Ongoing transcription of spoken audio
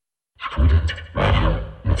Student Radio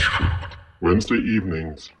Utrecht. Wednesday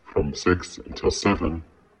evenings from 6 until 7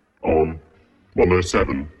 on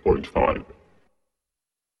 107.5.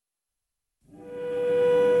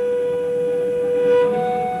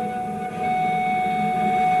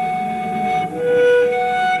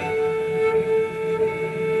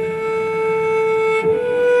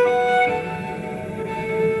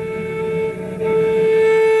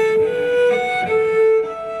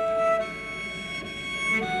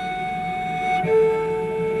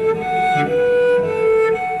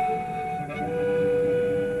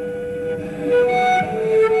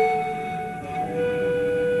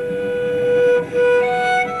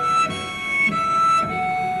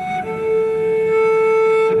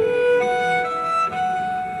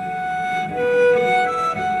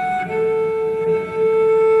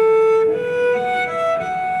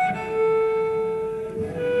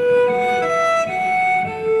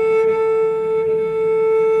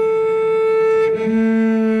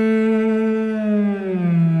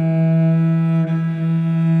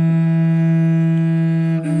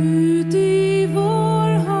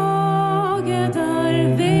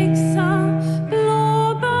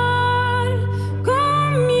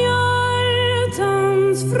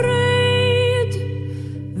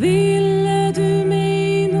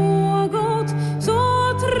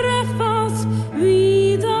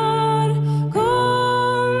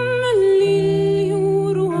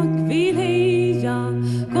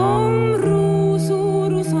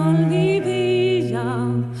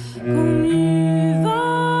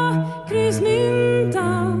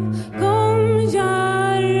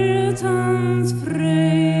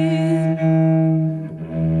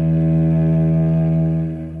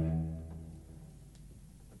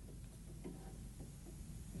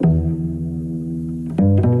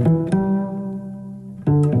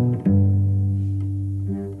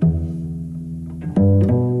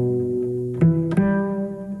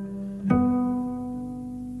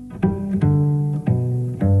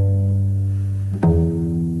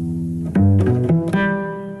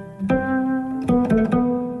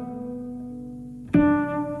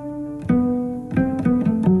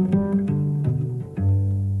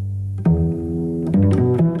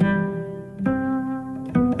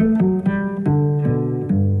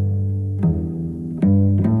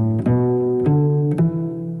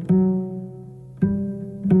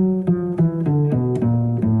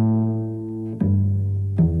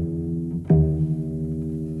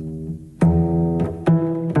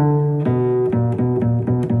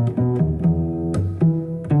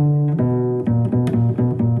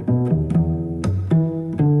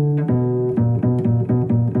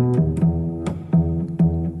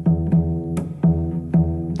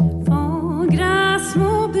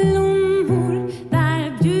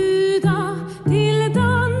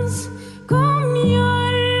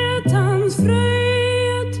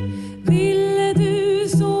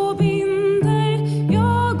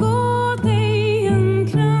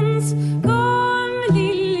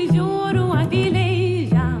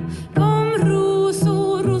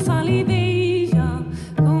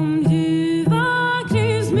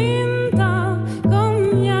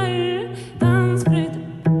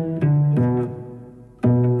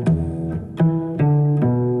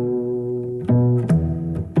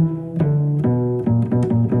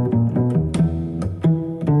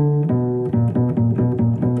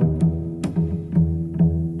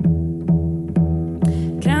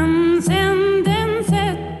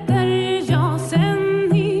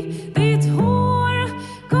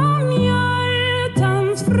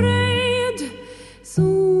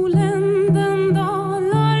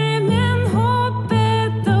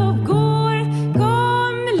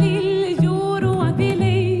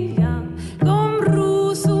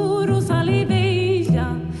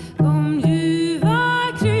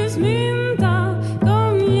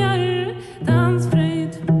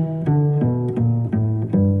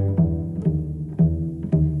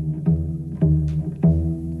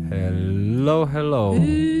 Hello.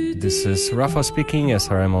 This is Rafa speaking,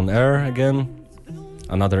 SRM on air again.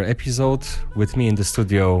 Another episode with me in the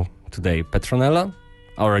studio today, Petronella,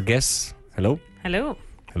 our guest. Hello. Hello.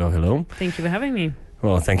 Hello. Thank you for having me.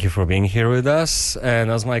 Well, thank you for being here with us. And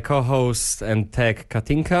as my co-host and tech,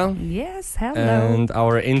 Katinka. Yes, hello. And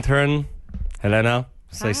our intern, Helena.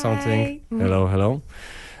 Say Hi. something. Hello.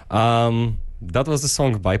 That was the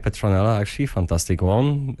song by Petronella, actually, fantastic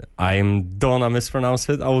one. I don't want to mispronounce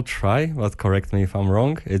it. I will try, but correct me if I'm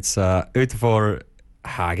wrong. It's Ut voor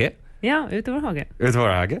Hage. Yeah, Ut voor Hage. Ut voor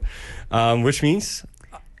Hage, which means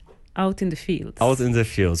out in the fields. Out in the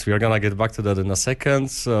fields. We are gonna get back to that in a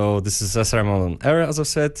second. So this is SRM on air, as I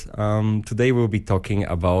said. Today we'll be talking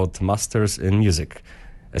about masters in music.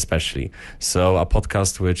 especially. So a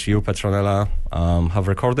podcast which you, Petronella, have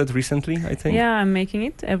recorded recently, I think. Yeah, I'm making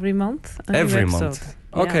it every month. a new Every episode. month.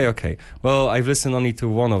 Yeah. Okay. Well, I've listened only to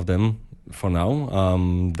one of them for now.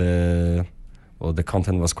 The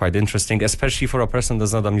content was quite interesting, especially for a person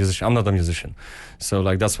that's not a musician. I'm not a musician, so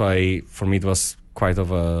like that's why for me it was quite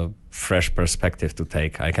of a fresh perspective to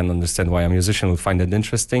take. I can understand why a musician would find it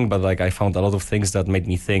interesting, but like I found a lot of things that made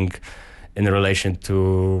me think in relation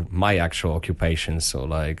to my actual occupation, so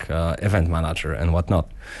like event manager and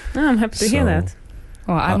whatnot. Oh, I'm happy to hear So- that.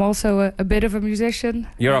 Well, I'm also a bit of a musician.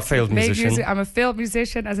 You're a failed Made musician. I'm a failed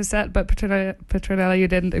musician, as I said, but Petronella, you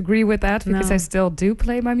didn't agree with that because No. I still do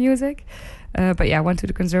play my music. But yeah, I went to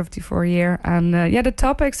the conservatory for a year. And yeah, the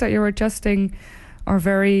topics that you're adjusting are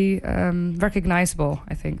very recognizable,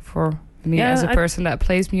 I think, for me Yeah, as a I- person that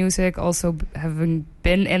plays music, also having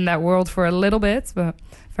been in that world for a little bit. But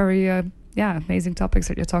very, amazing topics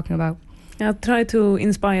that you're talking about. I try to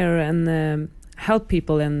inspire and help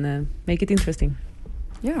people and make it interesting.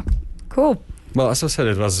 Yeah, cool. Well, as I said,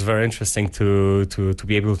 it was very interesting to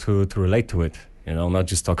be able to relate to it. You know, not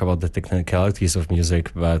just talk about the technicalities of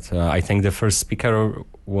music, but I think the first speaker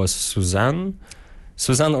was Suzanne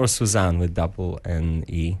or Suzanne with double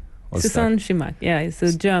N-E. What's that? Susanne Schimack. Yeah, it's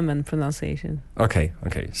a German pronunciation. Okay.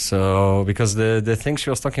 So because the thing she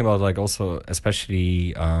was talking about, like also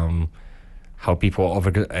especially how people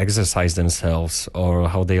over-exercise themselves or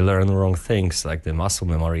how they learn wrong things, like the muscle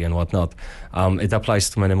memory and whatnot, it applies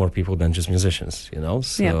to many more people than just musicians, you know?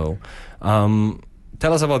 So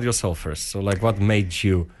tell us about yourself first. So like what made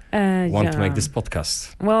you want to make this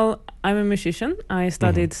podcast? Well, I'm a musician. I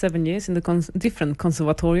studied 7 years in the different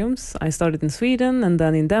conservatoriums. I started in Sweden and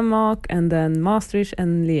then in Denmark and then Maastricht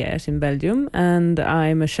and Liège in Belgium. And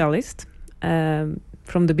I'm a cellist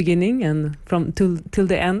from the beginning and from till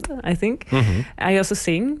the end, I think. I also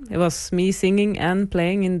sing. It was me singing and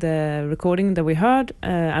playing in the recording that we heard.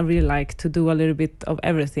 I really like to do a little bit of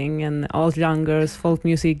everything and all genres, folk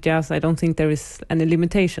music, jazz. I don't think there is any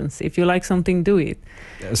limitations. If you like something, do it.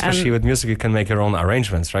 Especially with music, you can make your own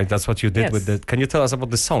arrangements, right? That's what you did Yes. with the... Can you tell us about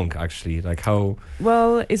the song, actually? Like how...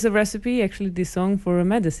 Well, it's a recipe, actually, this song for a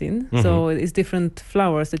medicine. So it's different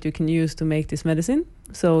flowers that you can use to make this medicine.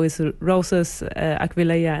 So it's roses,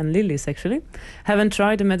 Aquileia and lilies, actually. Haven't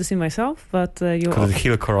tried the medicine myself, but you... Could it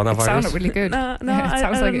heal It coronavirus? sounded really good. No, Yeah, it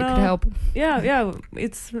sounds I like don't it could know. help. Yeah,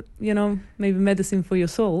 it's, maybe medicine for your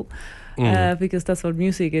soul, because that's what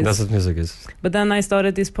music is. That's what music is. But then I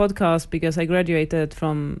started this podcast because I graduated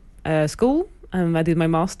from school and I did my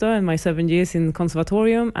master and my 7 years in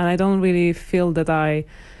conservatorium, and I don't really feel that I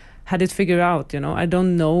had it figured out. I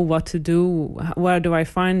don't know what to do. Where do I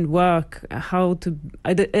find work? How to?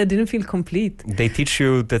 I didn't feel complete. They teach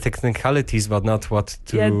you the technicalities, but not what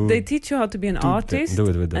to... Yeah, they teach you how to be an artist, do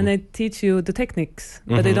it with them. and they teach you the techniques,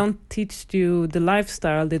 but they don't teach you the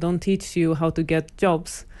lifestyle. They don't teach you how to get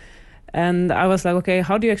jobs. And I was like, okay,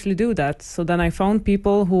 how do you actually do that? So then I found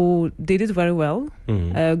people who did it very well,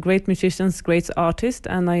 great musicians, great artists,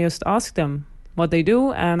 and I just asked them what they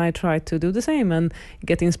do, and I tried to do the same and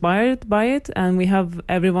get inspired by it. And we have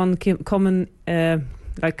everyone common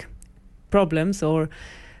like problems or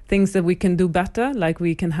things that we can do better, like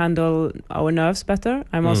we can handle our nerves better.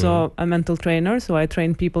 I'm also a mental trainer, so I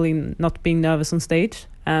train people in not being nervous on stage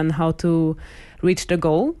and how to reach the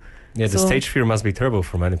goal. Yeah, the So- stage fear must be terrible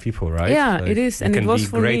for many people, right? Yeah, Like, it is, you and it can was be a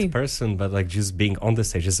for great me. person, but like just being on the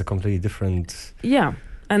stage is a completely different... Yeah.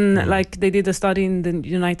 And Mm. like they did a study in the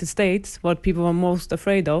United States, what people were most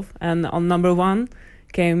afraid of. And on number 1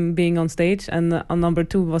 came being on stage, and on number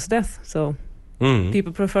 2 was death. So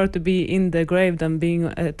people prefer to be in the grave than being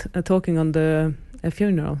talking on the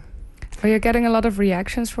funeral. Are you getting a lot of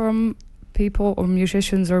reactions from people or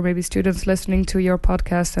musicians or maybe students listening to your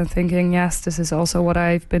podcast and thinking, yes, this is also what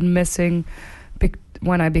I've been missing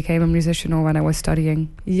when I became a musician or when I was studying?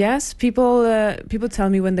 Yes, people tell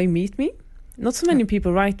me when they meet me. Not so many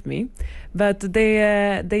people write me, but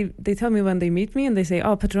they tell me when they meet me and they say,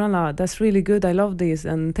 "Oh, Petronella, that's really good. I love this,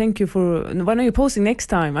 and thank you for. When are you posting next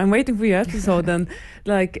time? I'm waiting for your episode." And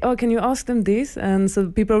like, "Oh, can you ask them this?" And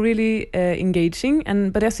so people are really engaging.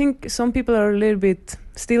 But I think some people are a little bit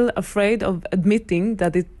still afraid of admitting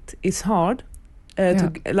that it is hard.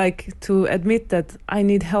 To admit that I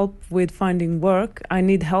need help with finding work. I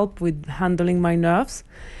need help with handling my nerves.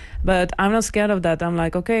 But I'm not scared of that. I'm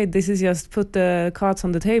like, okay, this is just put the cards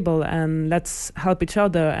on the table and let's help each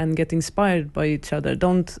other and get inspired by each other.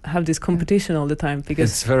 Don't have this competition all the time,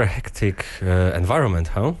 because it's a very hectic environment,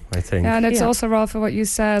 huh? I think. Yeah, and it's also, Ralph, what you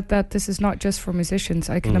said, that this is not just for musicians.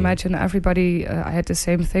 I can imagine everybody, I had the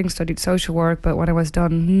same thing, studied social work, but when I was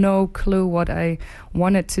done, no clue what I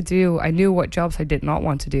wanted to do. I knew what jobs I did not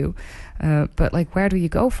want to do. But like, where do you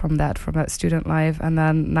go from that student life? And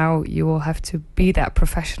then now you will have to be that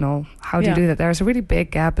professional. How do you do that? There's a really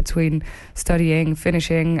big gap between studying,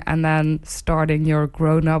 finishing, and then starting your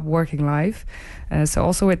grown-up working life. So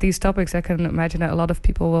also with these topics, I can imagine that a lot of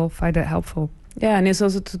people will find it helpful. Yeah, and it's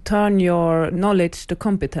also to turn your knowledge to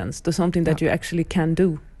competence, to something that you actually can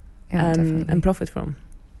do and profit from.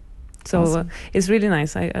 So awesome. It's really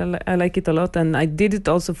nice. I like it a lot, and I did it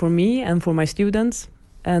also for me and for my students.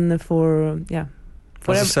 And for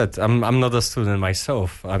as I said, I'm not a student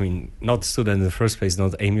myself. I mean, not student in the first place,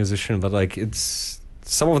 not a musician, but like it's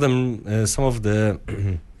some of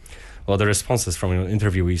the well, the responses from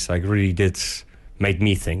interviewees like really did make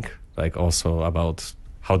me think like also about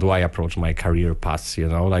how do I approach my career paths, you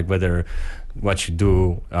know, like whether what you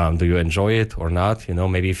do you enjoy it or not, you know,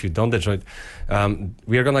 maybe if you don't enjoy it.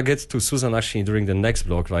 We are gonna get to Susan actually during the next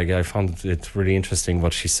block. Like I found it really interesting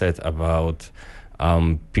what she said about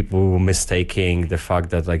people mistaking the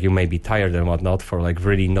fact that like you may be tired and whatnot for like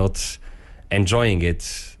really not enjoying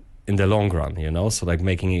it in the long run, you know. So like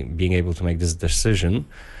being able to make this decision.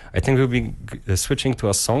 I think we'll be switching to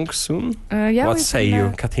a song soon. What say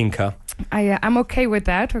you, Katinka? I'm okay with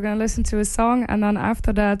that. We're going to listen to a song, and then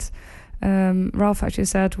after that, Ralph, as you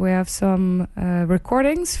said, we have some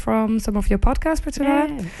recordings from some of your podcasts,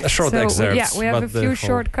 Petronella. A short excerpt. We have a few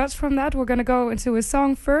short cuts from that. We're going to go into a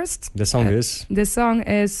song first. The song is? The song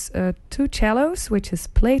is Two Cellos, which is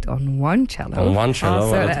played on one cello. On one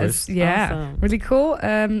cello, awesome. Awesome. Really cool.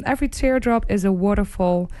 Every Teardrop is a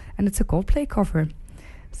waterfall, and it's a Coldplay cover.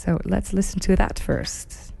 So let's listen to that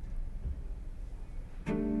first.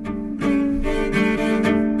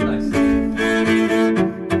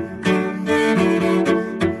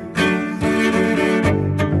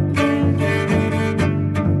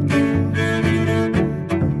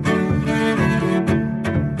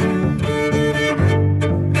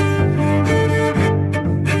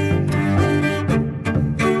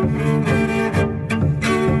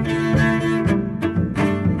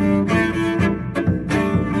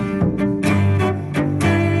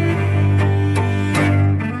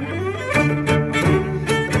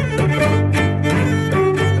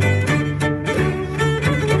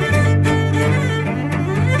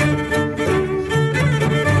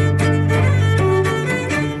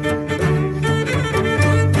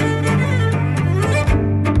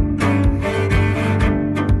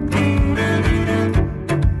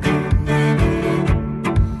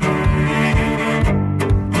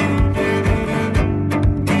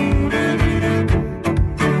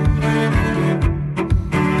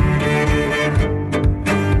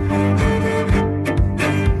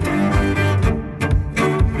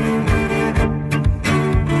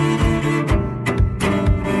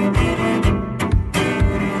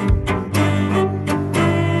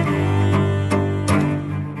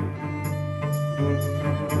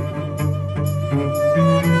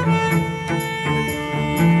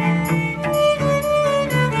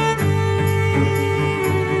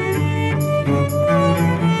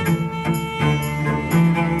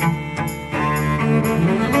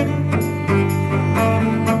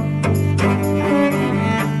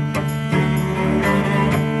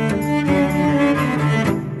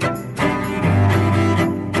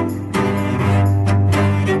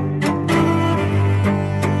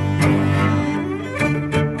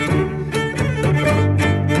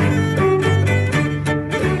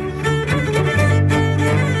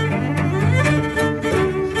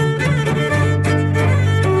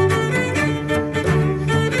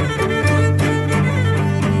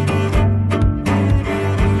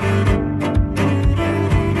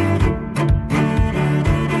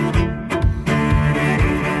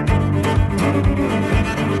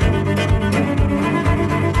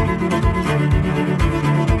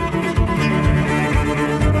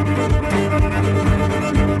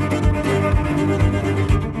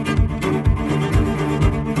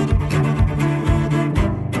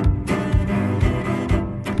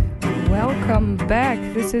 Back.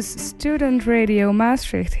 This is Student Radio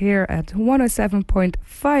Maastricht here at 107.5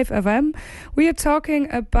 FM. We are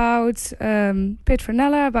talking about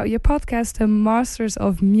Petronella, about your podcast, The Masters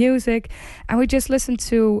of Music, and we just listened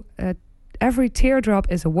to Every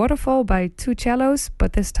Teardrop is a Waterfall by Two Cellos,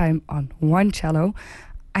 but this time on one cello.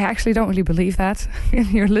 I actually don't really believe that.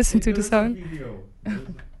 You're listening to the song.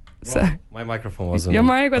 So my microphone wasn't. Your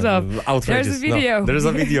mic was off. Outrageous. There's a video. No, there's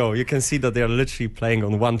a video. You can see that they are literally playing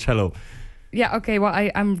on one cello. yeah, okay. Well,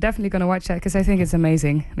 I'm definitely going to watch that because I think it's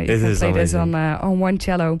amazing that you It can is play this amazing. on one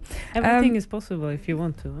cello. Everything is possible if you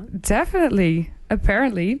want to. Huh? Definitely,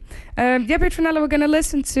 apparently. Yeah, Petronella, we're going to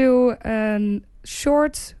listen to a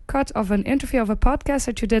short cut of an interview of a podcast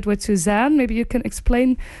that you did with Suzanne. Maybe you can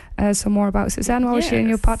explain some more about Suzanne. What was she in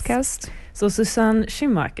your Yes. podcast? So Susanne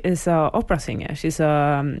Schimak is an opera singer. She's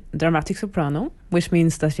a dramatic soprano, which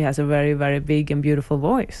means that she has a very, very big and beautiful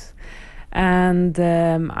voice. And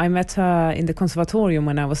I met her in the conservatorium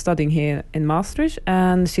when I was studying here in Maastricht,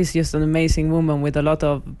 and she's just an amazing woman with a lot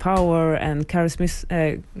of power and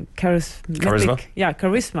charismatic. Charisma? Yeah,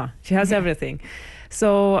 charisma. She has everything.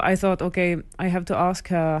 So I thought, okay, I have to ask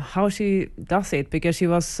her how she does it, because she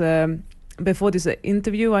was before this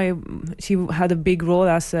interview, she had a big role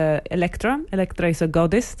as Electra. Electra is a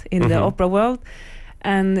goddess in the opera world,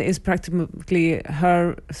 and is practically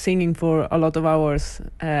her singing for a lot of hours.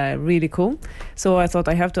 Really cool. So I thought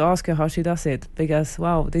I have to ask her how she does it, because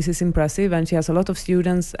wow, this is impressive, and she has a lot of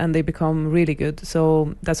students and they become really good.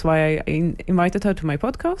 So that's why I invited her to my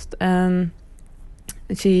podcast, and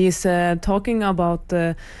she is talking about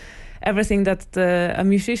everything that a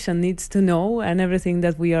musician needs to know, and everything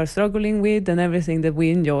that we are struggling with, and everything that we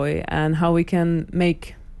enjoy, and how we can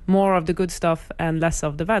make more of the good stuff and less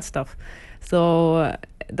of the bad stuff. So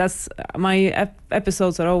that's my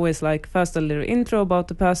episodes are always like first a little intro about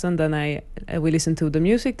the person, then we listen to the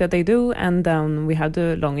music that they do, and then we have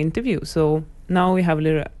the long interview. So now we have a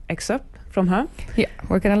little excerpt from her. Yeah,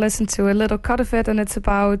 we're going to listen to a little cut of it, and it's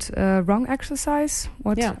about wrong exercise,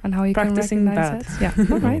 and how you practicing can recognize it. Yeah,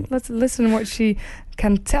 all right. Let's listen what she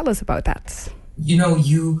can tell us about that. You know,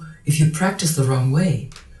 if you practice the wrong way,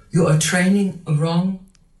 you are training a wrong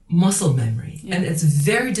muscle memory, and it's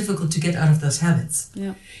very difficult to get out of those habits.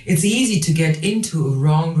 Yeah, it's easy to get into a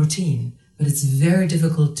wrong routine, but it's very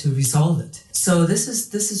difficult to resolve it. So this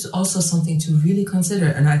is also something to really consider,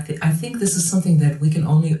 and I think this is something that we can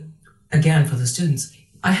only. Again, for the students,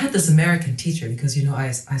 I had this American teacher because, you know,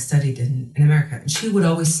 I studied in America, and she would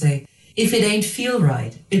always say, if it ain't feel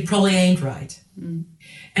right, it probably ain't right.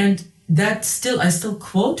 And I still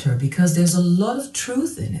quote her because there's a lot of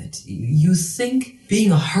truth in it. You think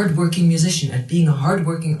being a hardworking musician and being a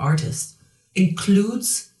hardworking artist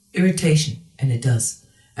includes irritation, and it does.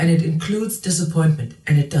 And it includes disappointment,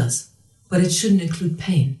 and it does. But it shouldn't include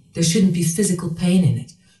pain. There shouldn't be physical pain in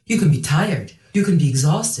it. You can be tired. You can be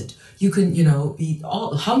exhausted. You can, be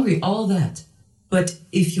all hungry, all that. But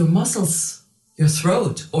if your muscles, your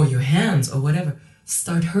throat or your hands or whatever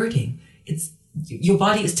start hurting, your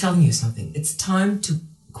body is telling you something. It's time to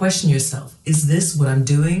question yourself. Is this what I'm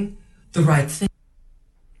doing the right thing?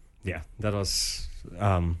 Yeah, that was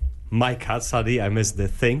my cut, Sadi. I missed the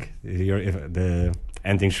thing. The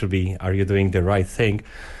ending should be, are you doing the right thing?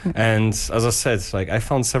 And as I said, I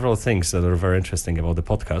found several things that are very interesting about the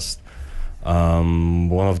podcast.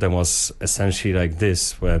 One of them was essentially like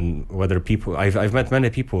this: whether people, I've met many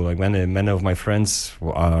people, many of my friends who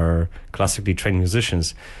are classically trained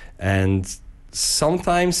musicians, and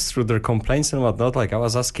sometimes through their complaints and whatnot, I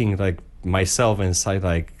was asking myself inside,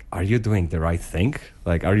 are you doing the right thing?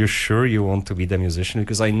 Are you sure you want to be the musician?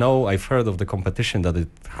 Because I've heard of the competition that it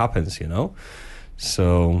happens,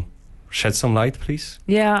 So shed some light, please.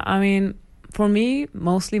 Yeah, I mean, for me,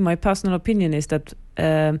 mostly my personal opinion is that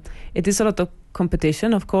it is a lot of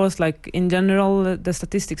competition. Of course, in general, the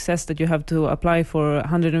statistics says that you have to apply for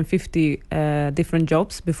 150 different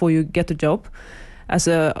jobs before you get a job as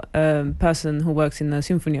a person who works in a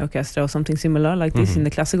symphony orchestra or something similar like this in the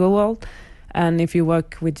classical world. And if you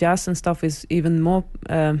work with jazz and stuff, it's even more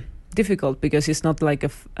difficult, because it's not like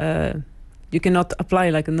you cannot apply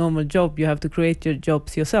like a normal job. You have to create your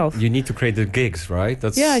jobs yourself. You need to create the gigs, right?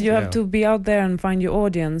 You have to be out there and find your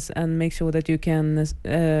audience and make sure that you can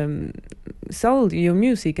sell your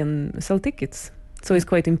music and sell tickets. So it's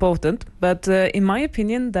quite important. But in my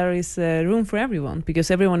opinion, there is room for everyone,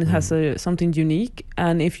 because everyone has something unique.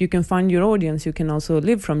 And if you can find your audience, you can also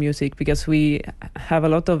live from music, because we have a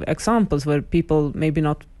lot of examples where people maybe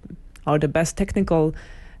not are the best technical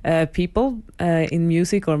people in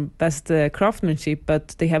music or best craftsmanship,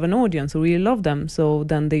 but they have an audience who really love them. So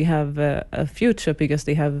then they have a future, because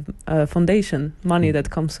they have a foundation, money that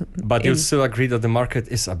comes. But you still agree that the market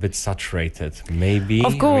is a bit saturated, maybe?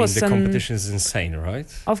 Of course. The competition is insane,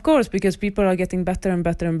 right? Of course, because people are getting better and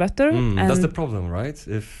better and better. And that's the problem, right?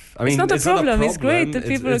 It's not a problem. It's great that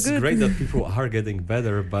people are good. It's great that people are getting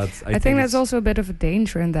better, but I think there's also a bit of a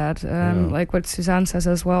danger in that. Like what Suzanne says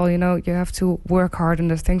as well, you have to work hard and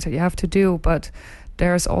there's things that you have to do, but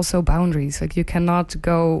there's also boundaries. Like you cannot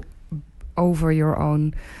go over your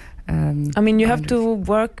own. I mean, you have to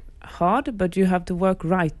work hard, but you have to work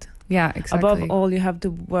right. Yeah, exactly. Above all, you have to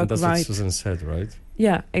work And that's right. what Susan said, right?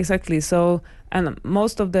 Yeah, exactly. So, and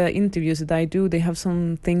most of the interviews that I do, they have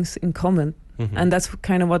some things in common. Mhm. And that's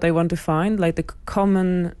kind of what I want to find, like the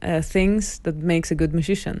common things that makes a good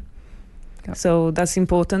musician. Yeah. So that's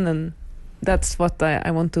important, and that's what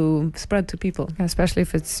I want to spread to people. Especially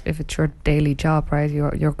if it's your daily job, right?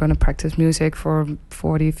 You're going to practice music for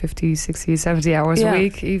 40, 50, 60, 70 hours a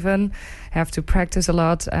week even. Have to practice a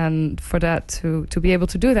lot, and for that to be able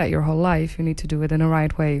to do that your whole life, you need to do it in a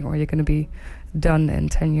right way, or you're going to be done in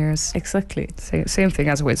 10 years. Exactly. Same thing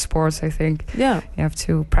as with sports, I think. Yeah. You have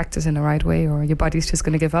to practice in the right way, or your body's just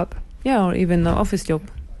going to give up. Yeah, or even an office job.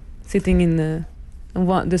 Sitting in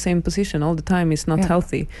the same position all the time is not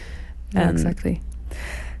healthy. Yeah, exactly.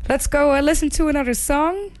 Let's go listen to another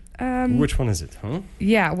song. Which one is it, huh?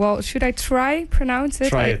 Yeah, well, should I pronounce it?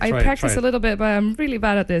 Try I practice a little bit, but I'm really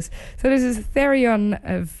bad at this. So this is Therion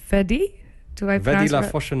Vedi. Do I pronounce Vedi la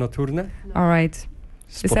it? Fosse Notturne? All right.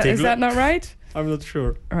 Is that not right? I'm not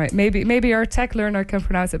sure. All right, maybe our tech learner can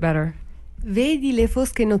pronounce it better. Vedi le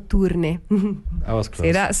fosche notturne. I was close.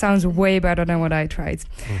 See, that sounds way better than what I tried.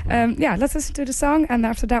 Mm-hmm. Yeah, let's listen to the song, and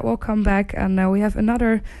after that we'll come back, and we have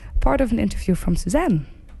another part of an interview from Suzanne.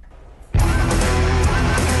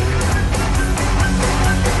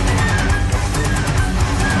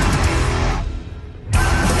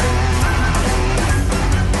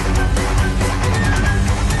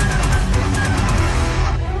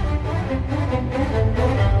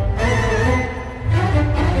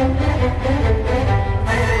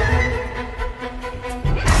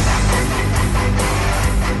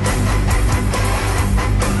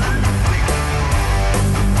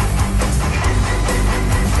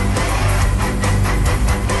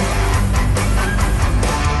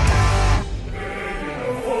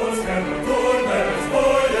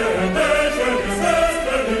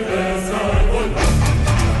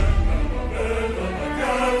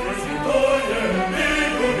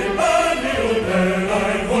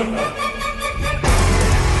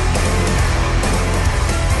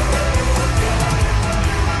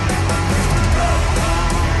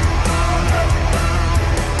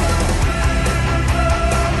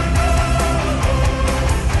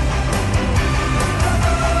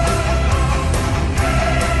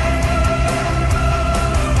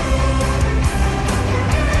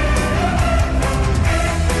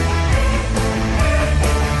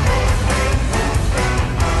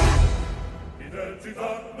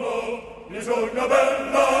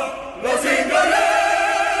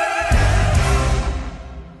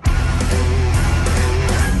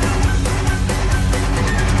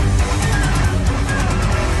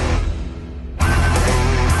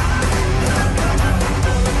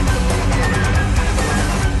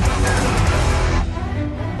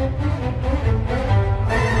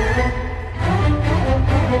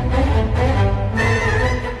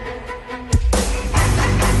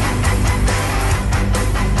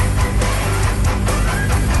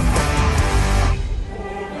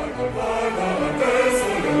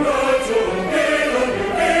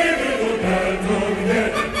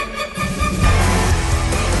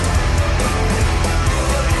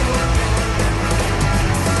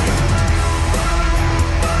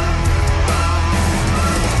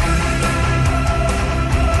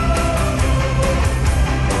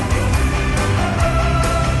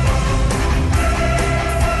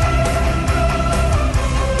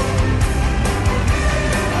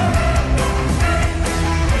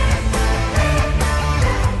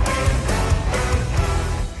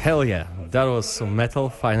 Hell yeah, that was some metal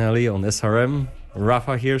finally on SRM.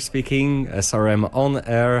 Rafa here speaking, SRM on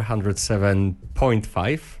air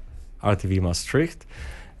 107.5, RTV Maastricht.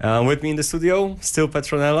 With me in the studio, still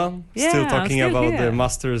Petronella, still talking still about here. the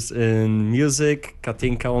masters in music,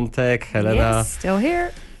 Katinka on tech, Helena, Still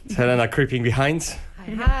here Helena creeping behind.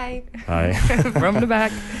 Hi. Hi. from the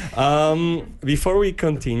back. Before we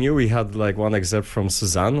continue, we had like one excerpt from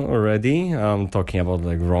Suzanne already, talking about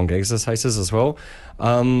like wrong exercises as well.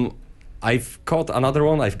 I've cut another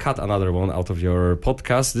one out of your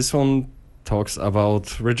podcast. This one talks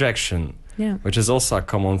about rejection, which is also a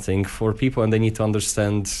common thing for people, and they need to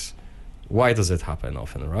understand why does it happen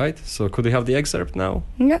often, right? So could we have the excerpt now?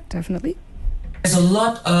 Yeah, definitely. There's a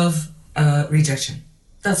lot of rejection.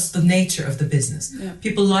 That's the nature of the business. Yeah.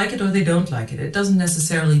 People like it or they don't like it. It doesn't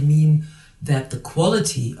necessarily mean that the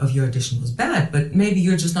quality of your audition was bad, but maybe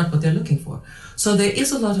you're just not what they're looking for. So there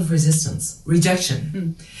is a lot of resistance,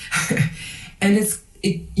 rejection. And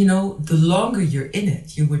the longer you're in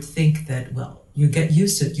it, you would think that, well, you get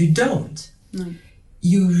used to it. You don't. No.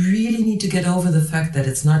 you really need to get over the fact that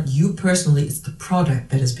it's not you personally, it's the product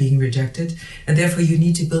that is being rejected. And therefore you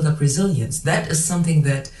need to build up resilience. That is something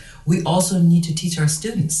that we also need to teach our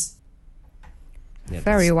students. Yeah,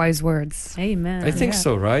 Very wise words. Amen. I think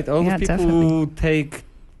so, right? A lot of people definitely. take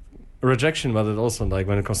rejection, but it also, like,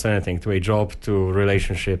 when it comes to anything, to a job, to a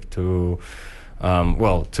relationship, to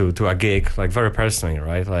to a gig, like, very personally,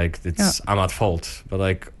 right? Like, I'm at fault, but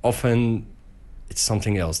like often it's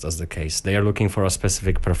something else that's the case. They are looking for a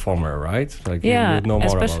specific performer, right? Like, you know more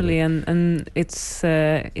especially about it. and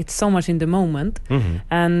it's so much in the moment.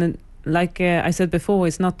 And like I said before,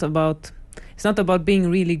 it's not about being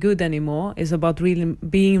really good anymore. It's about really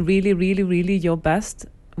being really your best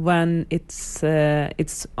when it's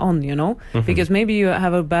on, you know. Because maybe you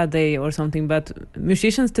have a bad day or something, but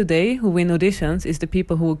musicians today who win auditions is the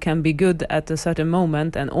people who can be good at a certain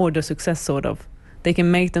moment and order success, sort of. They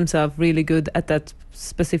can make themselves really good at that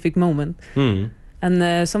specific moment.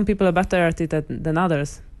 And some people are better at it than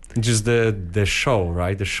others. Just the show,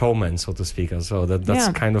 right? The showman, so to speak. So that's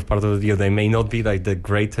kind of part of the deal. They may not be like the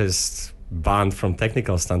greatest band from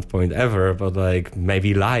technical standpoint ever, but like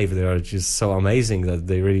maybe live they are just so amazing that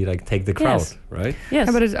they really like take the crowd, right? Yes.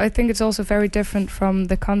 Yeah, but I think it's also very different from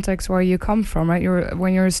the context where you come from, right?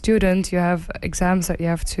 When you're a student, you have exams that you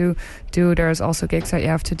have to do. There's also gigs that you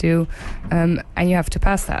have to do, and you have to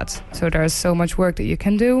pass that. So there's so much work that you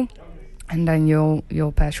can do, and then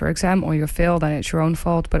you'll pass your exam, or you fail, then it's your own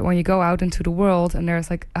fault. But when you go out into the world and there's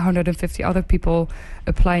like 150 other people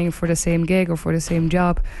applying for the same gig or for the same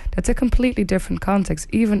job, that's a completely different context.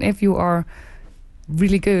 Even if you are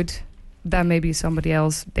really good, then maybe somebody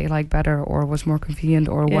else they like better or was more convenient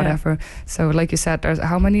or whatever. So like you said, there's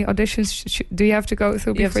how many auditions do you have to go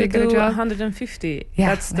through before you get a job? 150. Yeah,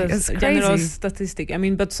 That's the it's general crazy. statistic. I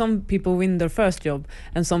mean, but some people win their first job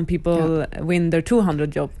and some people win their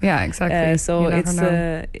 200 job. Yeah, exactly. So You never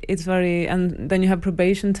know. it's very, and then you have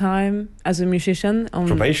probation time as a musician.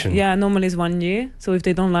 Probation? Yeah, normally it's 1 year. So if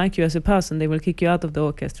they don't like you as a person, they will kick you out of the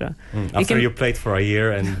orchestra. After you played for a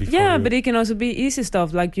year and before But it can also be easy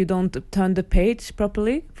stuff, like you don't turn the page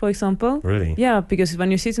properly, for example. Really? Yeah, because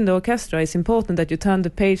when you sit in the orchestra, it's important that you turn the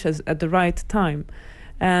page at the right time.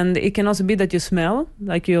 And it can also be that you smell,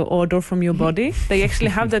 like you odor from your body. They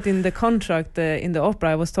actually have that in the contract in the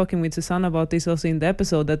opera. I was talking with Susanna about this also in the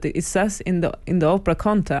episode, that it says in the opera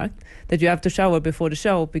contract that you have to shower before the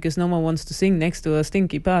show because no one wants to sing next to a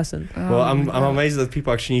stinky person. Well, I'm amazed that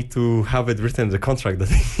people actually need to have it written in the contract that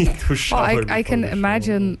they need to shower. Well, I can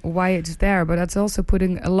imagine why it's there, but that's also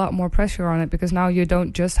putting a lot more pressure on it, because now you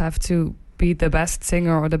don't just have to be the best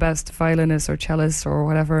singer or the best violinist or cellist or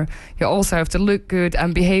whatever. You also have to look good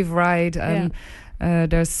and behave right, and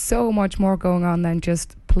there's so much more going on than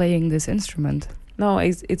just playing this instrument. No,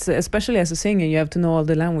 it's especially as a singer, you have to know all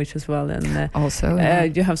the language as well, and also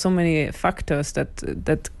you have so many factors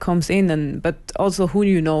that comes in, but also who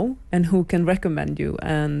you know and who can recommend you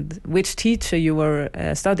and which teacher you were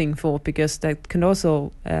studying for, because that can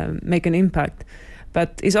also make an impact.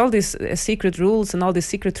 But it's all these secret rules and all these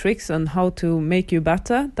secret tricks on how to make you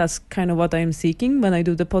better. That's kind of what I'm seeking when I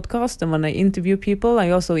do the podcast and when I interview people. I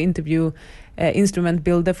also interview instrument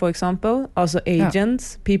builder, for example, also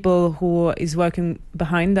agents, people who is working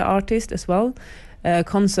behind the artist as well,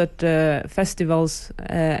 concert festivals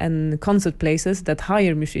and concert places that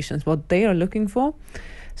hire musicians, what they are looking for.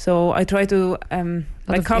 So I try to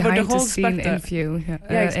cover the whole spectrum.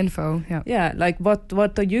 Info. Yeah, like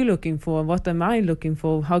what are you looking for? What am I looking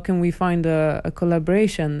for? How can we find a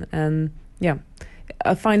collaboration? And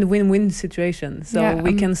find a win-win situation so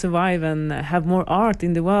we can survive and have more art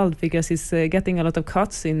in the world, because it's getting a lot of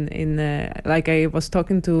cuts in like I was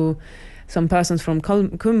talking to some persons from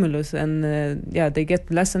Cumulus, and they get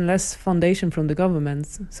less and less foundation from the government.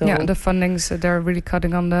 So the fundings, they're really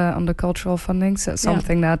cutting on the cultural fundings. That's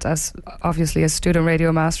something that, as obviously as Student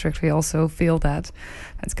Radio Maastricht, we also feel that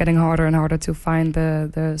it's getting harder and harder to find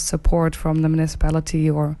the support from the municipality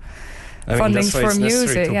or fundings for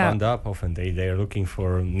music. To band up. Often they are looking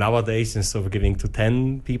for, nowadays, instead of giving to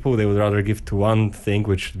 10 people, they would rather give to one thing,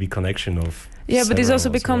 which would be connection of. Yeah, but this also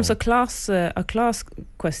becomes a class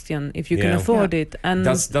question if you can afford it, and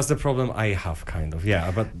that's the problem I have, kind of.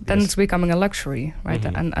 Yeah, but then it's becoming a luxury, right?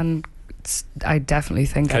 And I definitely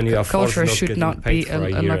think that culture should not be a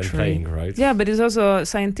luxury. Playing, right? Yeah, but it's also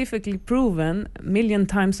scientifically proven 1,000,000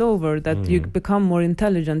 times over that you become more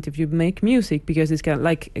intelligent if you make music, because it's kind of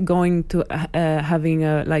like going to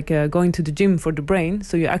going to the gym for the brain.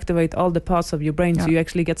 So you activate all the parts of your brain, so you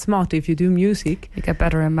actually get smarter if you do music. You get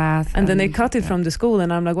better in math. And then they cut it from the school,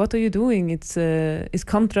 and I'm like, what are you doing? It's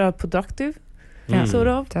counterproductive, sort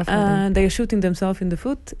of. Definitely. They are shooting themselves in the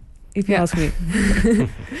foot. if you ask me.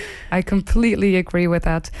 I completely agree with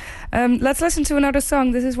that. Let's listen to another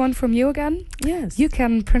song. This is one from you again. Yes. You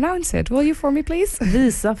can pronounce it. Will you for me, please?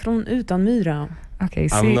 Visa från Utanmyra. Okay,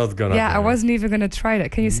 see, I'm not gonna. I wasn't even gonna try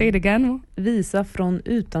that. Can you say it again? Visa från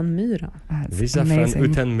Utanmyra. That's Visa amazing. från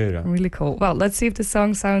Utanmyra. Really cool. Well, let's see if the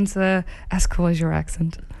song sounds as cool as your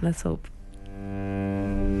accent. Let's hope.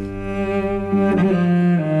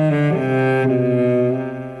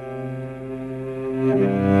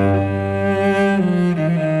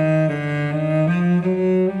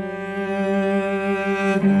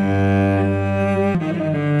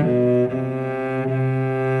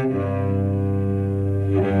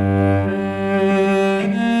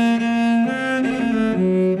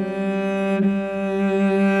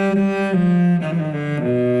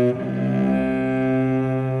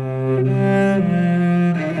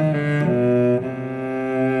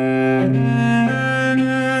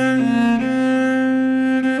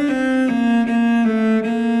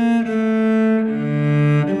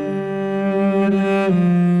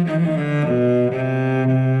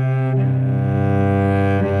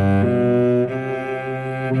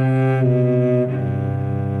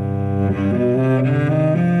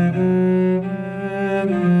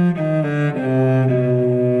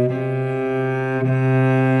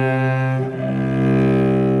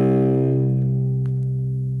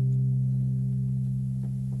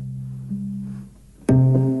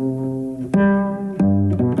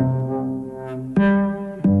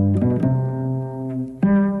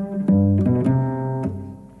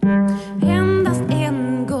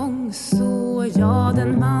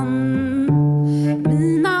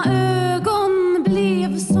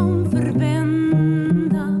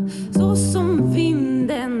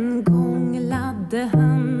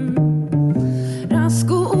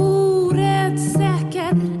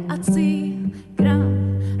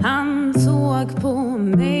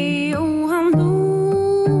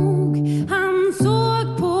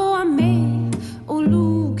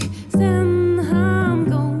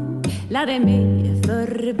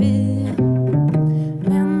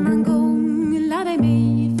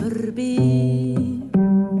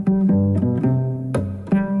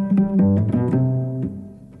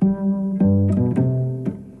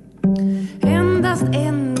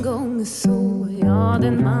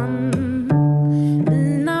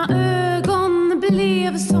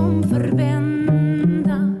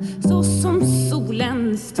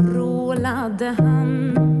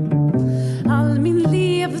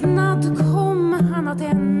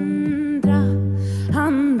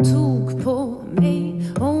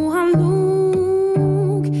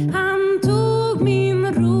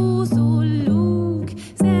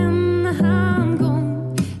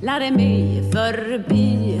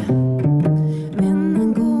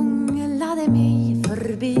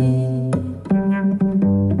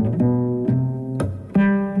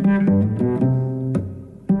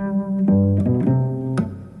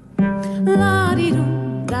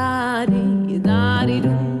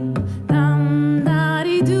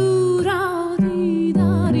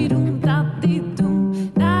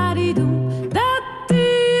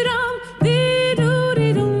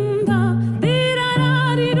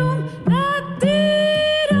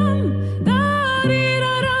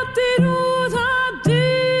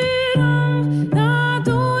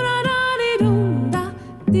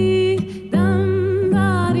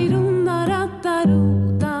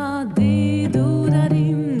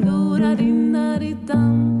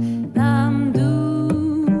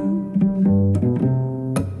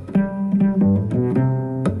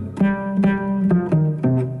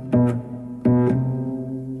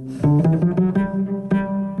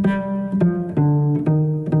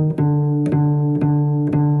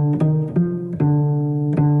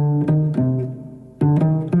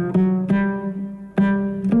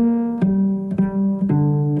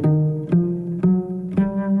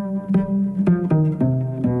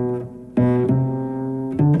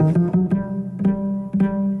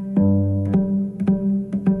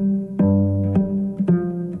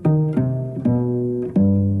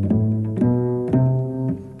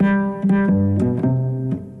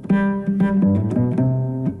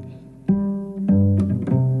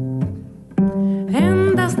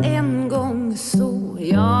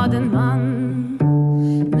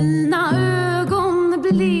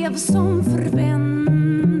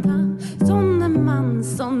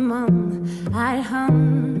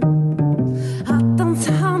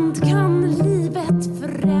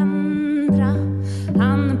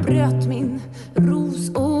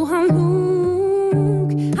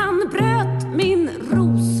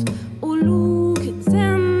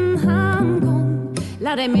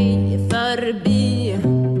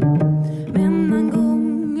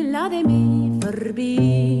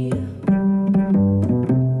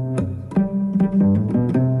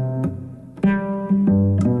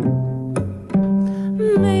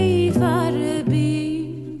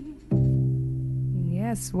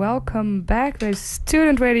 Yes, welcome back. There's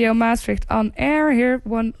Student Radio Maastricht on air here,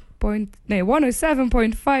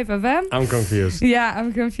 107.5 FM. I'm confused. Yeah,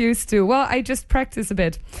 I'm confused too. Well, I just practiced a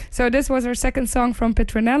bit. So this was our second song from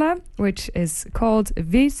Petronella, which is called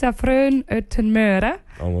Wie Safreun uit ten Meure.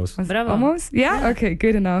 Almost. Bravo. Almost? Yeah? Okay,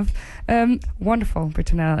 good enough. Wonderful,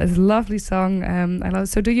 Petronella. It's a lovely song. I love it.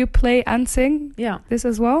 So do you play and sing Yeah, this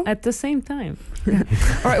as well? at the same time.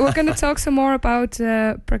 All right, we're going to talk some more about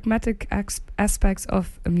pragmatic aspects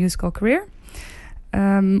of a musical career.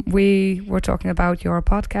 We were talking about your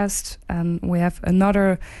podcast, and we have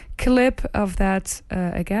another clip of that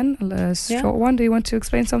again, a short one. Do you want to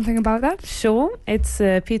explain something about that? Sure, it's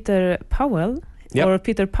Peter Powell. Yep. Or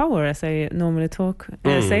Peter Power, as I normally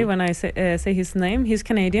say when I say his name. He's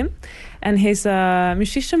Canadian, and he's a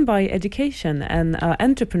musician by education and an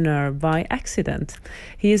entrepreneur by accident.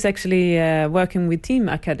 He is actually working with Team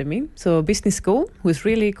Academy, so a business school, who is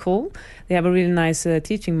really cool. They have a really nice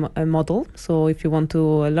teaching model, so if you want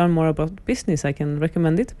to learn more about business, I can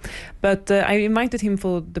recommend it. But I invited him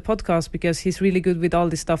for the podcast because he's really good with all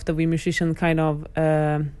the stuff that we musicians kind of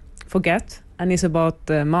forget. And it's about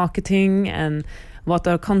marketing and what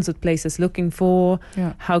are concert places looking for.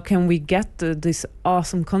 Yeah. How can we get these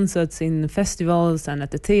awesome concerts in festivals and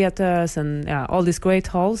at the theaters and all these great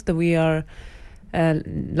halls that we are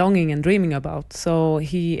longing and dreaming about. So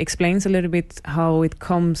he explains a little bit how it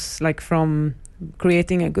comes like from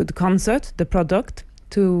creating a good concert, the product,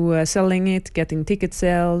 to selling it, getting ticket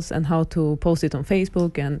sales, and how to post it on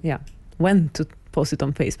Facebook, and when to post it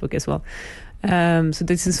on Facebook as well. So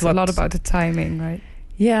this is It's a lot about the timing, right?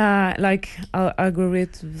 Yeah, like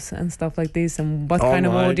algorithms and stuff like this, and what kind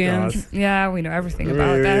of audience. God. Yeah, we know everything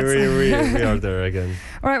about that. We are there again.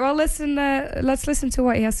 All right, well, let's listen to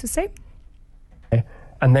what he has to say.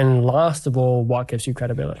 And then last of all, what gives you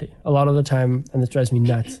credibility? A lot of the time, and this drives me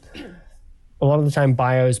nuts, a lot of the time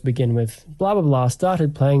bios begin with blah, blah, blah,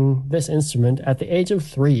 started playing this instrument at the age of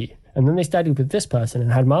 3. And then they studied with this person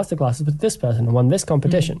and had masterclasses with this person and won this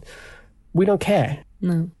competition. We don't care.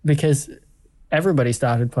 No. Because everybody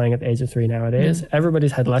started playing at the age of 3 nowadays.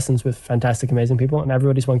 Everybody's had lessons with fantastic, amazing people, and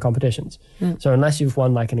everybody's won competitions. So unless you've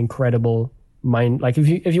won like an incredible like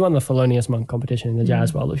if you won the Thelonious Monk competition in the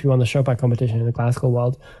jazz world, if you won the Chopin competition in the classical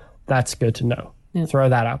world, that's good to know. Throw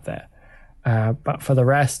that out there. But for the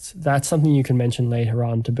rest, that's something you can mention later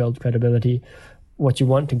on to build credibility. What you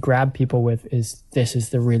want to grab people with is, this is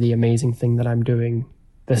the really amazing thing that I'm doing.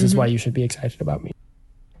 This is why you should be excited about me.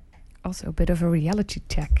 Also a bit of a reality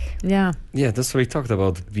check. Yeah. Yeah, that's what we talked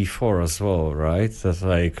about before as well, right? That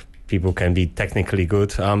like people can be technically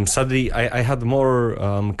good. Sadly, I had more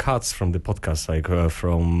cuts from the podcast, like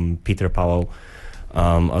from Peter Powell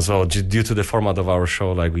as well, due to the format of our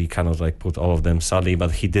show. Like we cannot like put all of them, sadly, but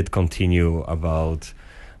he did continue about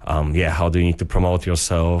how do you need to promote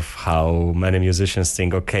yourself, how many musicians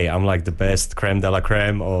think, okay, I'm like the best creme de la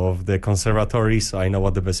creme of the conservatory, so I know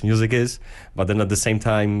what the best music is, but then at the same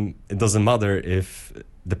time it doesn't matter if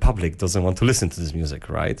the public doesn't want to listen to this music,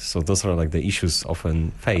 right? So those are like the issues often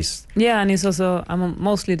faced. Yeah, and it's also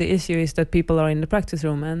mostly the issue is that people are in the practice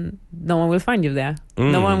room and no one will find you there.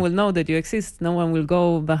 No one will know that you exist. No one will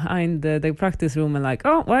go behind the practice room and like,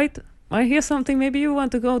 oh, wait, I hear something, maybe you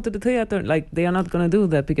want to go to the theater. Like, they are not going to do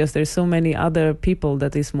that because there's so many other people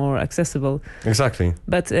that is more accessible. Exactly.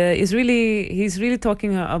 But he's really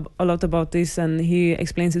talking a lot about this, and he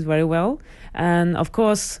explains it very well. And of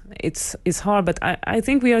course, it's hard, but I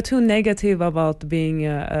think we are too negative about being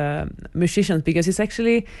musicians, because it's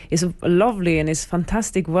lovely and it's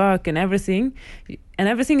fantastic work and everything. And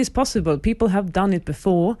everything is possible. People have done it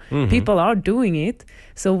before. People are doing it.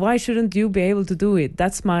 So why shouldn't you be able to do it?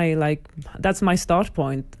 That's my start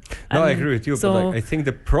point. No, I agree with you. But like, I think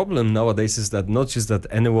the problem nowadays is that not just that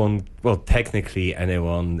anyone, well, technically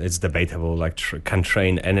anyone, it's debatable, like can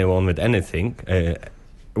train anyone with anything,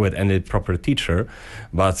 with any proper teacher,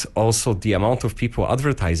 but also the amount of people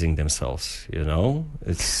advertising themselves, you know?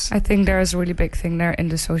 I think there is a really big thing there in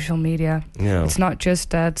the social media. Yeah. It's not just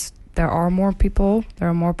that there are more people, there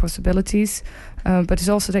are more possibilities, but it's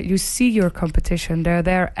also that you see your competition. They're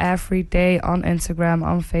there every day on Instagram,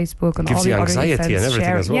 on Facebook, on all the other events. Gives you anxiety and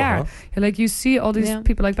everything as well. Yeah, like you see all these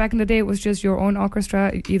people. Like back in the day, it was just your own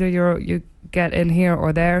orchestra. Either you get in here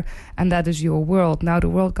or there, and that is your world. Now the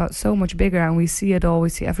world got so much bigger, and we see it all. We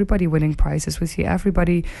see everybody winning prizes. We see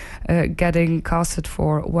everybody getting casted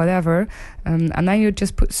for whatever, and then you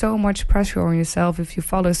just put so much pressure on yourself if you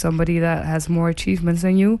follow somebody that has more achievements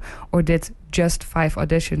than you, or did just 5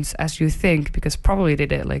 auditions as you think, because probably they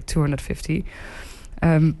did like 250.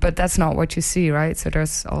 But that's not what you see, right? So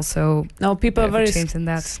there's also No, people a are bit of a very change in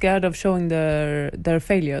that. scared of showing their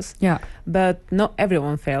failures. Yeah. But not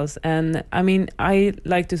everyone fails. And I mean, I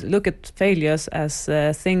like to look at failures as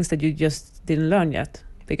things that you just didn't learn yet.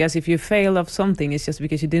 Because if you fail of something, it's just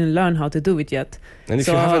because you didn't learn how to do it yet. And if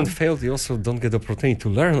So, you haven't failed, you also don't get the opportunity to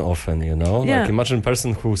learn often, you know? Yeah. Like imagine a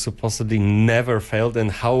person who supposedly never failed and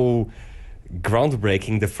how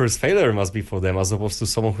groundbreaking the first failure must be for them as opposed to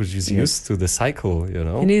someone who's just used to the cycle, you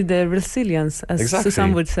know? You need the resilience, as Exactly.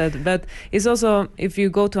 Susan would said. But it's also, if you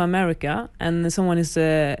go to America and someone is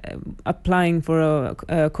applying for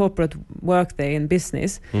a corporate work day in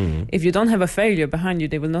business, if you don't have a failure behind you,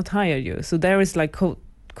 they will not hire you. So there is like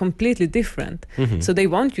completely different. So they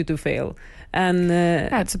want you to fail. And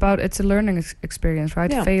Yeah, it's a learning experience,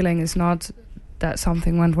 right? Yeah. Failing is not that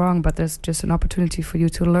something went wrong, but there's just an opportunity for you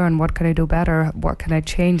to learn what can I do better, what can I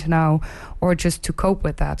change now, or just to cope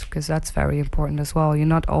with that, because that's very important as well. You're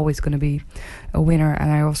not always going to be a winner, and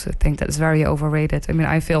I also think that's very overrated. I mean,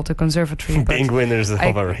 I failed the conservatory, but Being winners is I-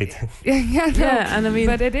 overrated. yeah, no, Yeah, and I mean-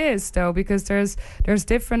 but it is though, because there's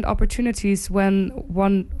different opportunities when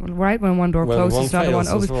one door Well, closes, one another one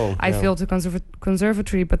fails as opens. well, I yeah. failed the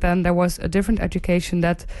conservatory, but then there was a different education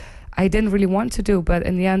that I didn't really want to do, but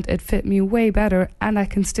in the end it fit me way better, and I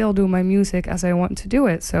can still do my music as I want to do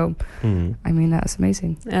it. So I mean, that's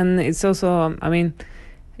amazing. And it's also, I mean,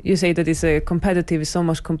 you say that it's a competitive, so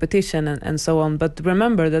much competition and so on, but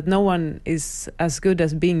remember that no one is as good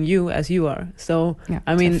as being you as you are. So, Yeah,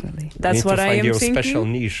 I mean, definitely. that's you need what to I find am your thinking. special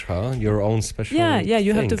niche, huh? Your own special Yeah,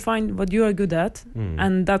 you have to thing. find what you are good at.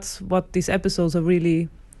 And that's what these episodes are really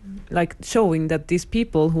like showing, that these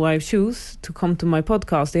people who I choose to come to my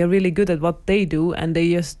podcast, they are really good at what they do, and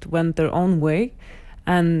they just went their own way,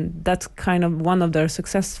 and that's kind of one of their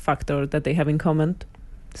success factor that they have in common.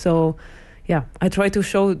 So yeah, I try to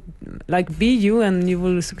show, like, be you and you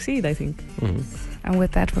will succeed, I think. And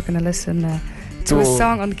with that, we're gonna listen to a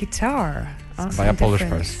song on guitar. By a Something Polish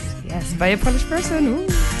different. person. Yes, by a Polish person.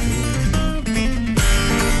 Ooh.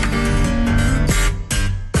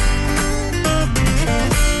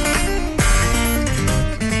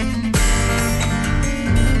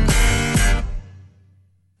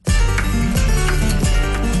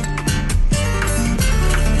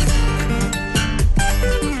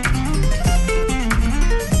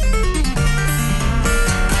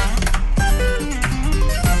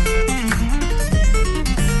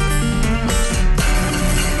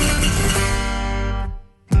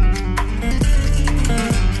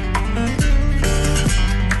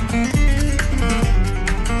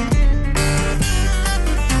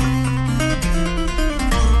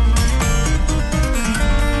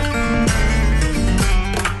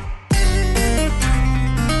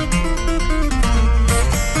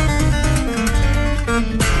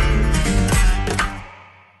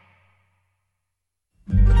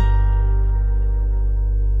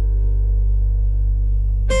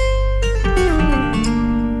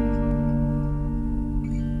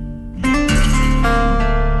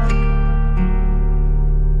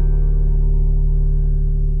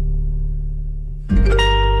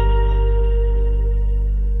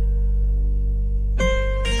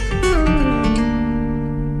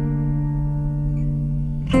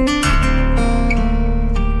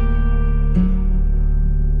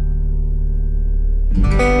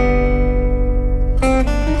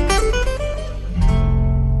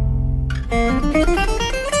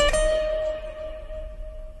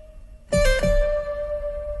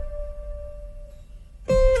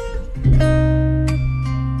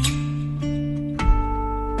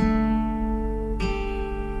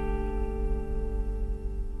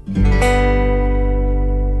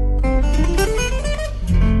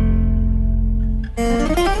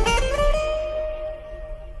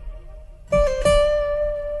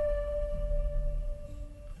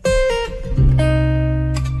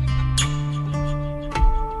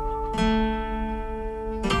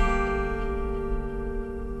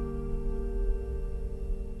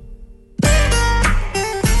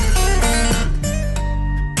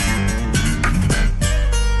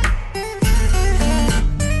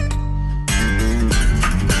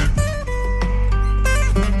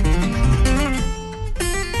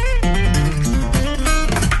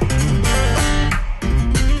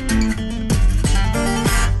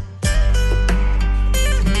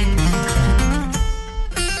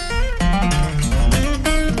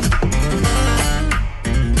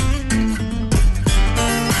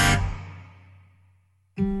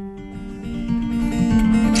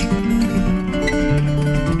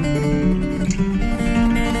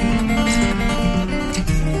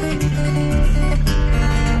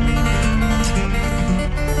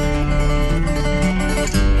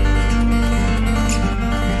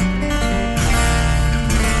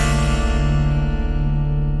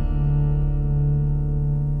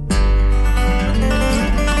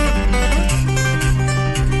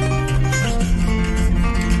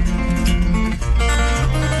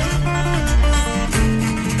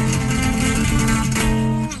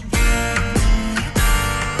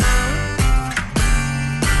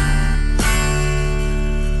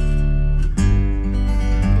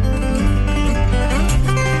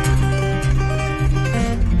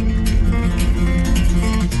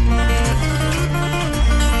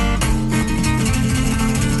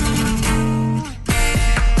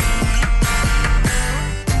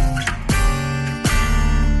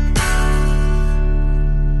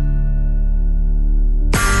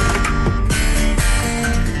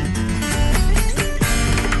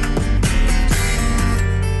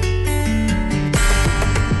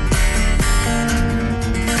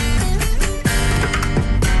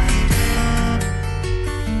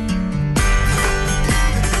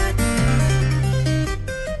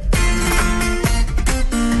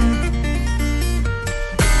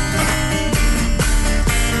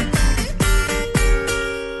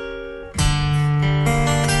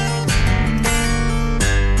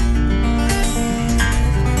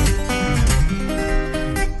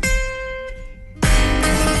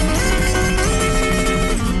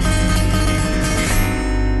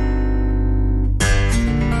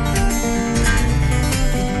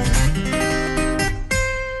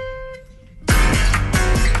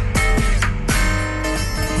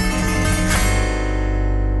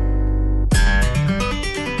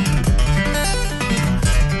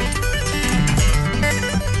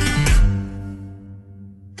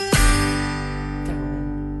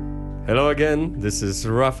 again. This is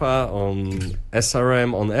Rafa on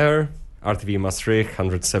SRM on air, RTV Maastricht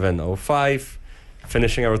 107.05.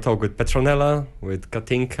 Finishing our talk with Petronella, with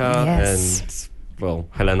Katinka, and well,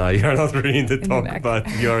 Helena, you're not really in the talk, but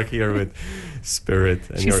you're here with Spirit.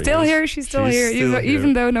 And She's still here. She's still here.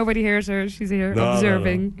 Even though nobody hears her, she's here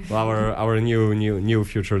observing. No. Our new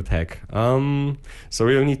future tech. So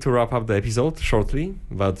we will need to wrap up the episode shortly,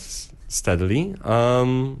 but steadily.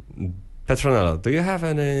 Petronella, do you have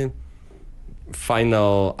any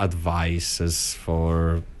final advices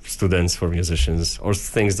for students, for musicians, or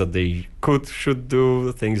things that they should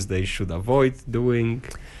do, things they should avoid doing?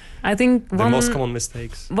 I think the most common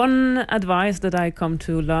mistakes. One advice that I come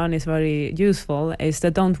to learn is very useful is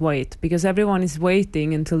that don't wait, because everyone is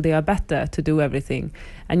waiting until they are better to do everything.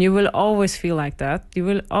 And you will always feel like that. You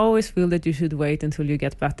will always feel that you should wait until you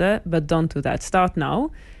get better, but don't do that. Start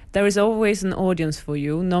now. There is always an audience for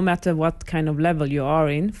you, no matter what kind of level you are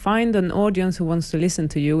in. Find an audience who wants to listen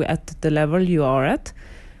to you at the level you are at.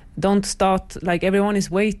 Don't start like everyone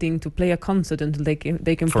is waiting to play a concert until they can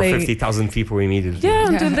play for 50,000 people immediately.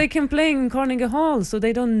 Until they can play in Carnegie Hall. So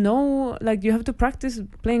they don't know. Like you have to practice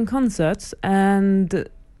playing concerts and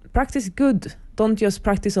practice good. Don't just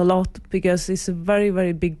practice a lot, because it's a very,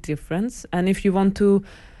 very big difference. And if you want to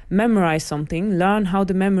memorize something, learn how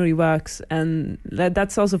the memory works, and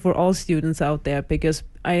that's also for all students out there, because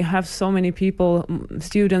I have so many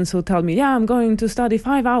students who tell me, I'm going to study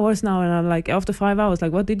 5 hours now, and I'm like, after 5 hours,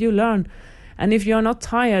 like, what did you learn? And if you're not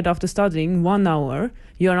tired after studying 1 hour,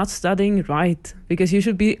 you're not studying right, because you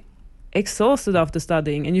should be exhausted after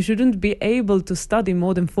studying, and you shouldn't be able to study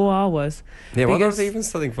more than 4 hours. Yeah, what are they even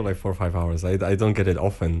studying for like 4 or 5 hours? I don't get it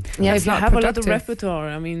often. Yeah, if you have a lot of repertoire,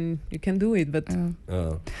 I mean, you can do it, but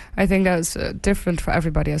I think that's different for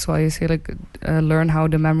everybody as well. You see, like, learn how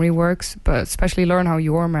the memory works, but especially learn how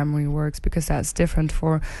your memory works, because that's different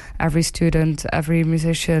for every student, every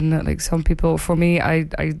musician. Like some people, for me, I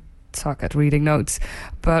suck at reading notes,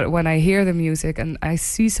 but when I hear the music and I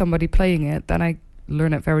see somebody playing it, then I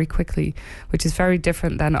learn it very quickly, which is very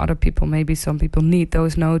different than other people. Maybe some people need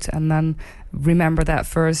those notes and then remember that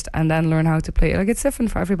first and then learn how to play it. Like, it's different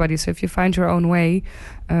for everybody. So if you find your own way,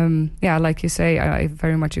 like you say, I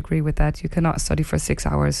very much agree with that. You cannot study for 6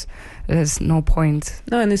 hours. There's no point.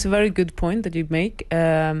 No, and it's a very good point that you make.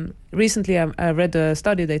 Recently I read a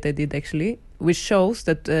study that I did actually, which shows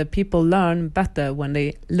that people learn better when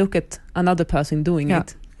they look at another person doing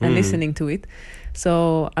it and listening to it.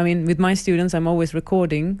 So, I mean, with my students, I'm always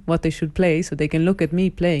recording what they should play so they can look at me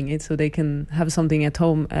playing it, so they can have something at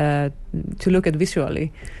home to look at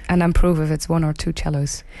visually. And improve if it's 1 or 2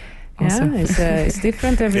 cellos. Also. Yeah, it's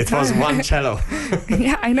different every time. It was 1 cello.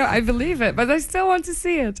 Yeah, I know, I believe it, but I still want to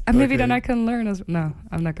see it. And maybe then I can learn as well. No,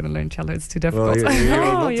 I'm not going to learn cello, it's too difficult.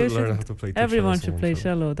 Well, you learn how to play everyone should play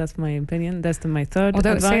cello, that's my opinion. That's my third advice.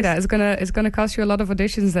 Don't say that, it's gonna cost you a lot of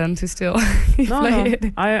auditions then to still play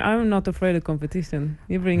it. I'm not afraid of competition.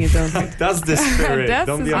 You bring it on. That's the spirit.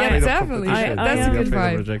 Don't be afraid of competition. That's a good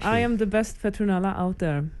vibe. I am the best Petronella out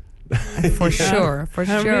there. For sure.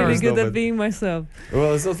 I'm really good at being myself.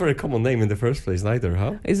 Well, it's not a very common name in the first place, neither,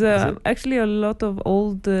 huh? It's actually a lot of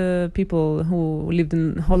old people who lived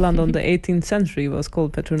in Holland on the 18th century was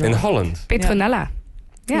called Petronella. In Holland? Petronella.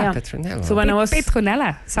 Yeah. Petronella. So when I was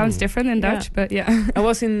Petronella sounds different in Dutch, but yeah. I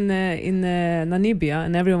was in Namibia,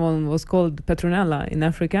 and everyone was called Petronella in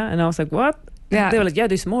Africa, and I was like, what? Yeah. They were like,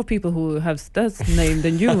 there's more people who have that name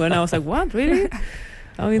than you, and I was like, what, really?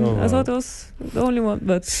 I mean, I thought it was the only one,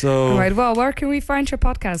 but... So... All right, well, where can we find your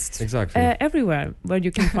podcast? Exactly. Everywhere where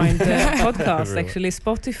you can find podcasts, actually.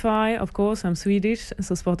 Spotify, of course, I'm Swedish,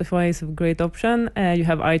 so Spotify is a great option. You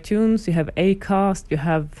have iTunes, you have Acast, you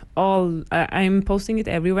have all... I'm posting it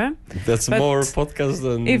everywhere. That's more podcasts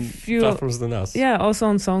than platforms than us. Yeah, also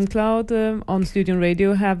on SoundCloud, on Studio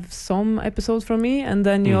Radio, have some episodes from me, and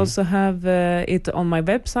then you also have it on my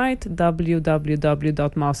website,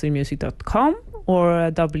 www.mastermusic.com. or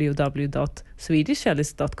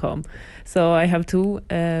www.swedishcellist.com. So I have 2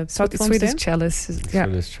 platforms Swedish Cellist. Yeah.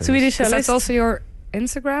 Swedish Cellist. That's also your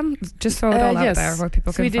Instagram? Just throw it all out there where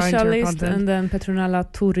people Swedish can find Cellist, your content. and then Petronella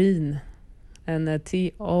Thorin. And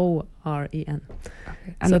Toren. Okay.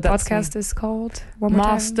 And so the podcast is called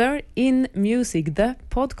Master in Music, the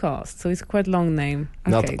podcast. So it's a quite long name.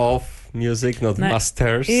 Not of music, not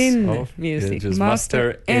masters in of music. Just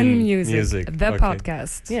master in music. The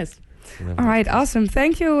podcast. Yes. All right, awesome.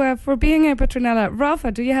 Thank you for being here, Petronella.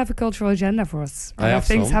 Rafa, do you have a cultural agenda for us? I have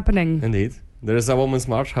things some, happening. Indeed. There is a Women's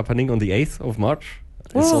March happening on the 8th of March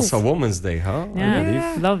It's Whoa. also Women's Day, huh? I Yeah,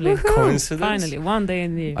 believe. lovely. Coincidence? Finally, one day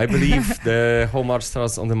in the year. I believe the whole march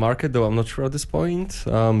starts on the market, though I'm not sure at this point.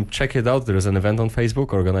 Check it out. There is an event on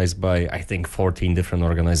Facebook organized by, I think, 14 different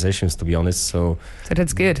organizations, to be honest. So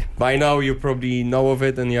that's good. by now you probably know of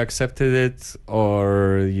it and you accepted it,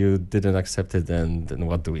 or you didn't accept it, and then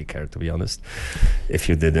what do we care, to be honest, if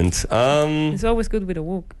you didn't. It's always good with a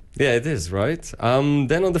walk. Yeah, it is, right?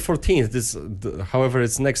 Then on the 14th, however,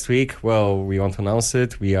 it's next week. Well, we want to announce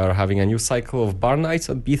it. We are having a new cycle of bar nights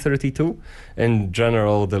at B32. In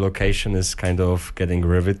general, the location is kind of getting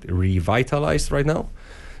revitalized right now.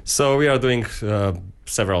 So we are doing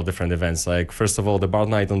several different events. Like, first of all, the bar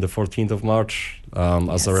night on the 14th of March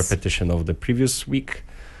as a repetition of the previous week,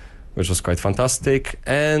 which was quite fantastic.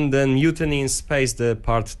 And then Mutiny in Space, the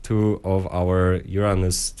part 2 of our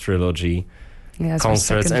Uranus trilogy. Yes,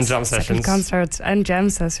 concerts and jam sessions. Concerts and jam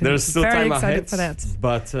sessions. There's still very time excited ahead, for that.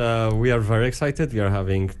 but we are very excited. We are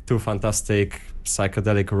having 2 fantastic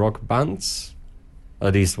psychedelic rock bands,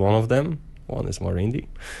 at least one of them. One is more indie,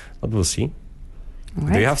 but we'll see.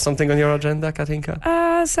 Right. Do you have something on your agenda,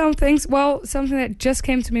 Katinka? Some things. Well, something that just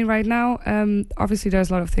came to me right now. Obviously, there's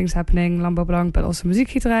a lot of things happening. Lambo Blanc, but also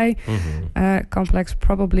Muziekgieterij. Complex,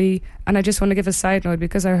 probably. And I just want to give a side note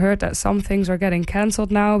because I heard that some things are getting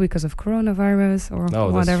cancelled now because of coronavirus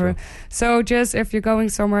or whatever. So just if you're going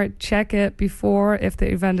somewhere, check it before if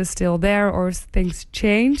the event is still there or if things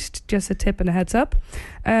changed. Just a tip and a heads up.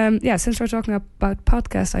 Since we're talking about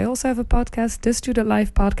podcasts, I also have a podcast, the Student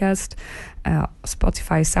Life podcast,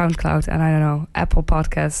 Spotify, SoundCloud, and I don't know, Apple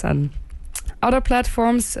Podcasts and other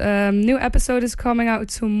platforms. New episode is coming out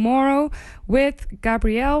tomorrow with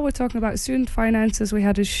Gabrielle. We're talking about student finances. We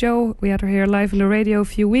had a show. We had her here live on the radio a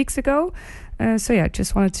few weeks ago.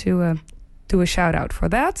 Just wanted to do a shout out for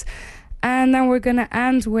that. And then we're going to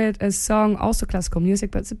end with a song, also classical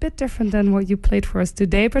music, but it's a bit different than what you played for us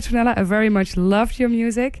today, Petronella. I very much loved your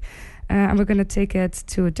music. And we're going to take it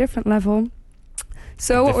to a different level.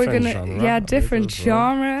 So what we're going to... different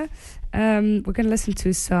genre. We're going to listen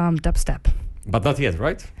to some dubstep. But not yet,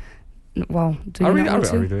 right? Well, are we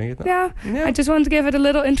doing it now? Yeah. I just want to give it a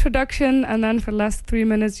little introduction, and then for the last 3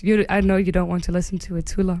 minutes, I know you don't want to listen to it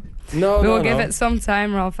too long. We'll give it some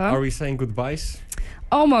time, Ralpha. Are we saying goodbyes?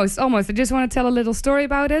 Almost. I just want to tell a little story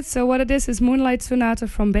about it. So what it is Moonlight Sonata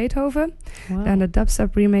from Beethoven, and a dubstep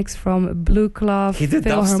remix from Blue Cloth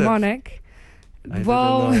Philharmonic.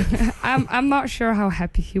 Well, I'm not sure how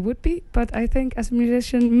happy he would be, but I think as a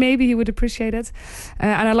musician, maybe he would appreciate it.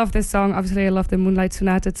 And I love this song. Obviously, I love the Moonlight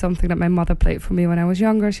Sonata. It's something that my mother played for me when I was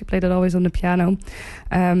younger. She played it always on the piano.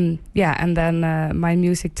 And then my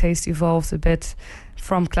music taste evolved a bit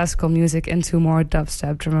from classical music into more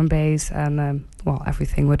dubstep, drum and bass, and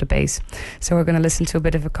everything with the bass. So we're going to listen to a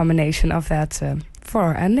bit of a combination of that for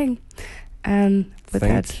our ending. And with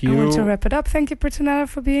that, I want to wrap it up. Thank you, Petronella,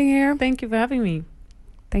 for being here. Thank you for having me.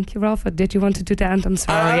 Thank you, Ralph. Did you want to do the anthem?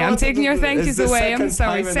 Sorry, I'm taking your thank yous away. I'm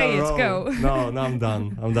sorry. Say it. Go. No, I'm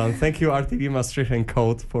done. Thank you, RTV Maastricht and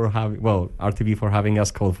Code for RTV for having us,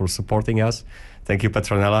 Code for supporting us. Thank you,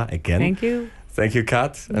 Petronella, again. Thank you. Thank you,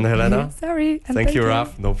 Kat and Helena. Sorry. And thank you,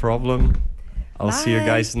 Raf. No problem. I'll see you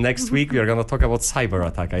guys next week. We are going to talk about cyber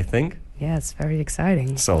attack, I think. Yeah, it's very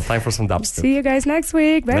exciting. So time for some dubstep. See you guys next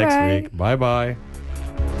week. Bye-bye. Next week. Bye-bye.